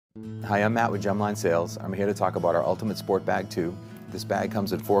Hi, I'm Matt with Gemline Sales. I'm here to talk about our Ultimate Sport Bag 2. This bag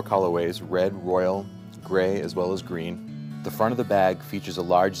comes in 4 colorways: red, royal, gray, as well as green. The front of the bag features a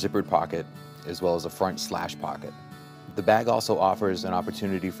large zippered pocket, as well as a front slash pocket. The bag also offers an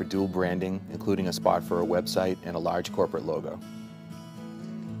opportunity for dual branding, including a spot for a website and a large corporate logo.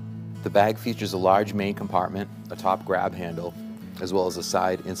 The bag features a large main compartment, a top grab handle, as well as a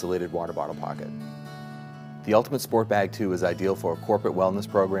side insulated water bottle pocket. The Ultimate Sport Bag 2 is ideal for corporate wellness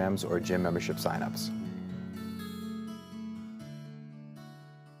programs or gym membership signups.